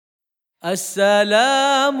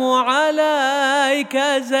السلام عليك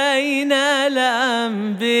زين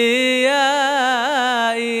الأنبياء،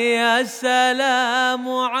 السلام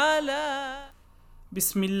عليك.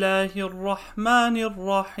 بسم الله الرحمن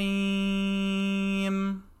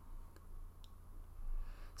الرحيم.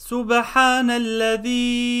 سبحان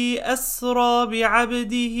الذي أسرى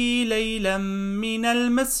بعبده ليلا من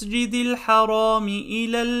المسجد الحرام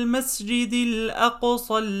إلى المسجد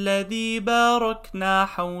الأقصى الذي باركنا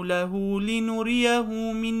حوله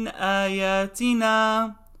لنريه من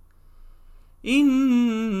آياتنا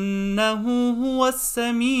إنه هو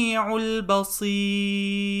السميع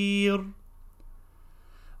البصير.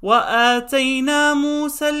 وآتينا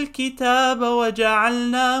موسى الكتاب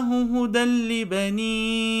وجعلناه هدى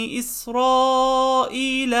لبني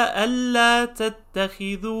إسرائيل ألا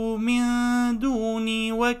تتخذوا من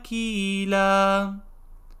دوني وكيلا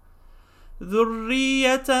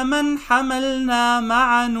ذرية من حملنا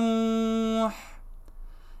مع نوح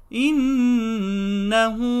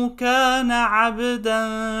إنه كان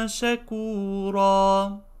عبدا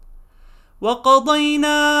شكورا.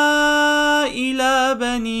 وقضينا إلى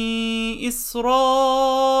بني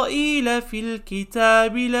إسرائيل في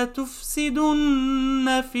الكتاب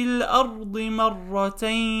لتفسدن في الأرض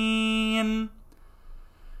مرتين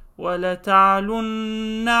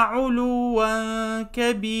ولتعلن علوا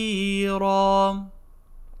كبيرا.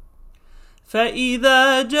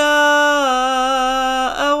 فإذا جاء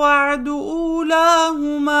وعد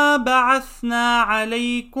أولاهما بعثنا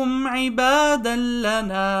عليكم عبادا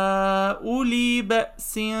لنا أولي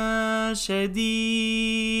بأس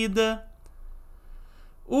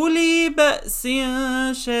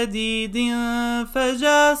شديد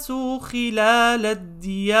فجاسوا خلال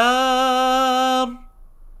الديار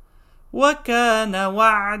وكان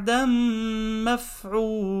وعدا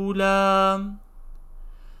مفعولا.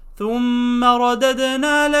 ثم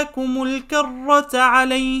رددنا لكم الكرة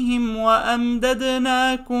عليهم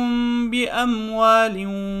وأمددناكم بأموال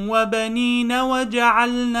وبنين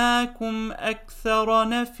وجعلناكم أكثر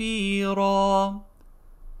نفيرا.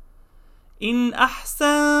 إن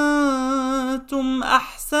أحسنتم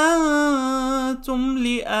أحسنتم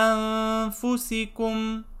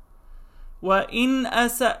لأنفسكم وإن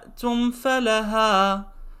أسأتم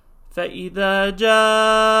فلها. فإذا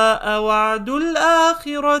جاء وعد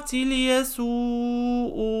الآخرة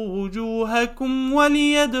ليسوءوا وجوهكم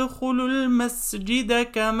وليدخلوا المسجد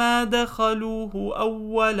كما دخلوه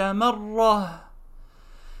أول مرة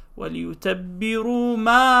وليتبروا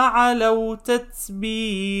ما علوا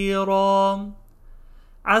تتبيرا.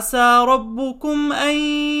 عسى ربكم أن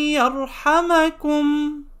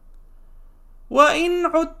يرحمكم وإن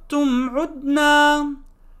عدتم عدنا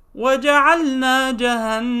وجعلنا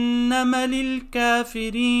جهنم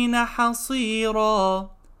للكافرين حصيرا.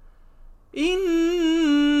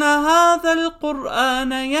 إن هذا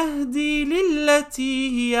القرآن يهدي للتي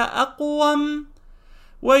هي أقوم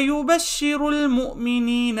ويبشر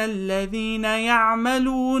المؤمنين الذين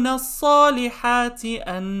يعملون الصالحات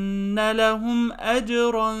أن لهم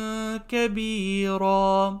أجرا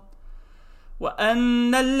كبيرا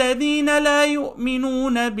وأن الذين لا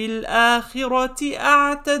يؤمنون بالآخرة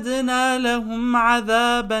أعتدنا لهم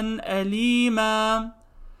عذابا أليما.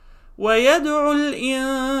 ويدعو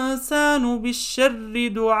الإنسان بالشر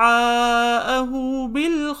دعاءه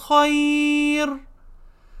بالخير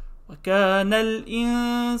وكان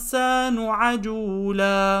الإنسان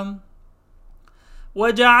عجولا.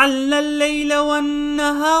 وجعلنا الليل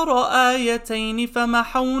والنهار آيتين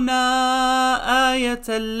فمحونا آية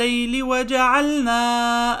الليل وجعلنا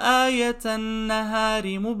آية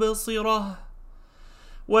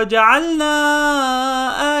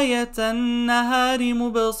النهار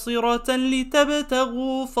مبصرة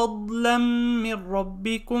لتبتغوا فضلا من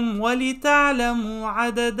ربكم ولتعلموا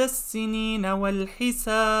عدد السنين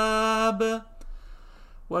والحساب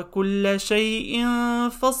وكل شيء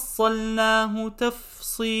فصلناه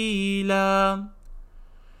تفصيلا.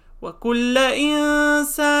 وكل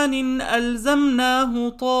إنسان ألزمناه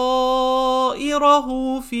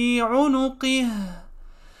طائره في عنقه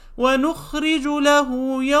ونخرج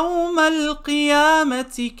له يوم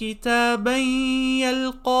القيامة كتابا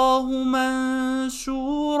يلقاه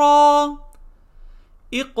منشورا.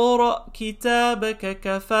 اقرأ كتابك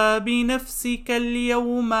كفى بنفسك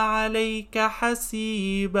اليوم عليك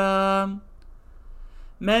حسيبا.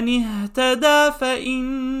 من اهتدى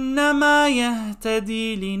فإنما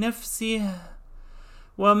يهتدي لنفسه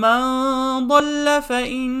ومن ضل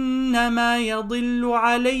فإنما يضل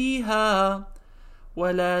عليها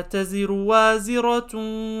ولا تزر وازرة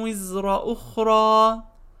وزر أخرى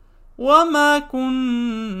وما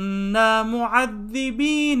كنا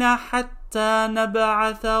معذبين حتى حتى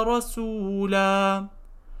نبعث رسولا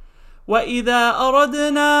وإذا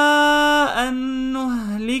أردنا أن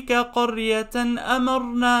نهلك قرية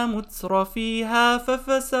أمرنا متر فيها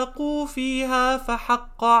ففسقوا فيها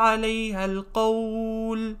فحق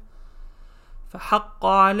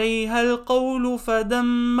عليها القول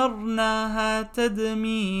فدمرناها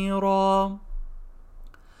تدميرا.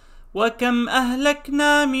 وكم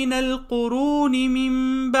أهلكنا من القرون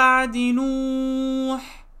من بعد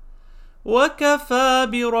نوح وكفى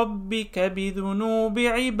بربك بذنوب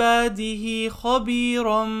عباده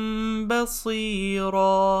خبيرا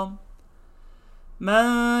بصيرا.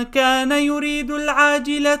 من كان يريد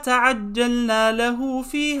العاجلة عجلنا له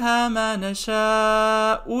فيها ما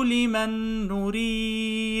نشاء لمن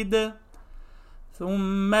نريد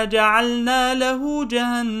ثم جعلنا له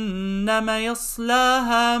جهنم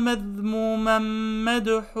يصلاها مذموما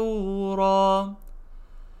مدحورا.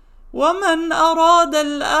 ومن أراد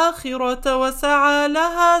الآخرة وسعى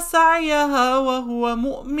لها سعيها وهو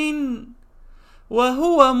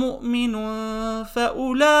مؤمن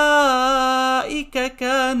فأولئك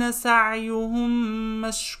كان سعيهم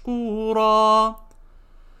مشكورا.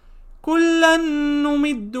 كلا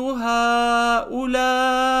نمد هؤلاء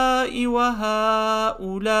وهؤلاء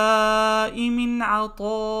من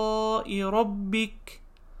عطاء ربك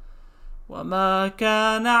وما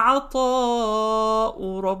كان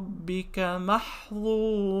عطاء ربك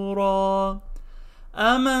محظورا.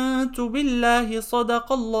 آمنت بالله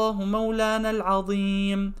صدق الله مولانا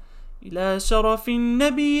العظيم إلى شرف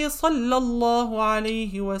النبي صلى الله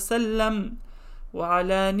عليه وسلم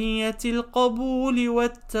وعلى نية القبول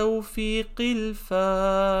والتوفيق.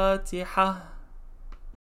 الفاتحة.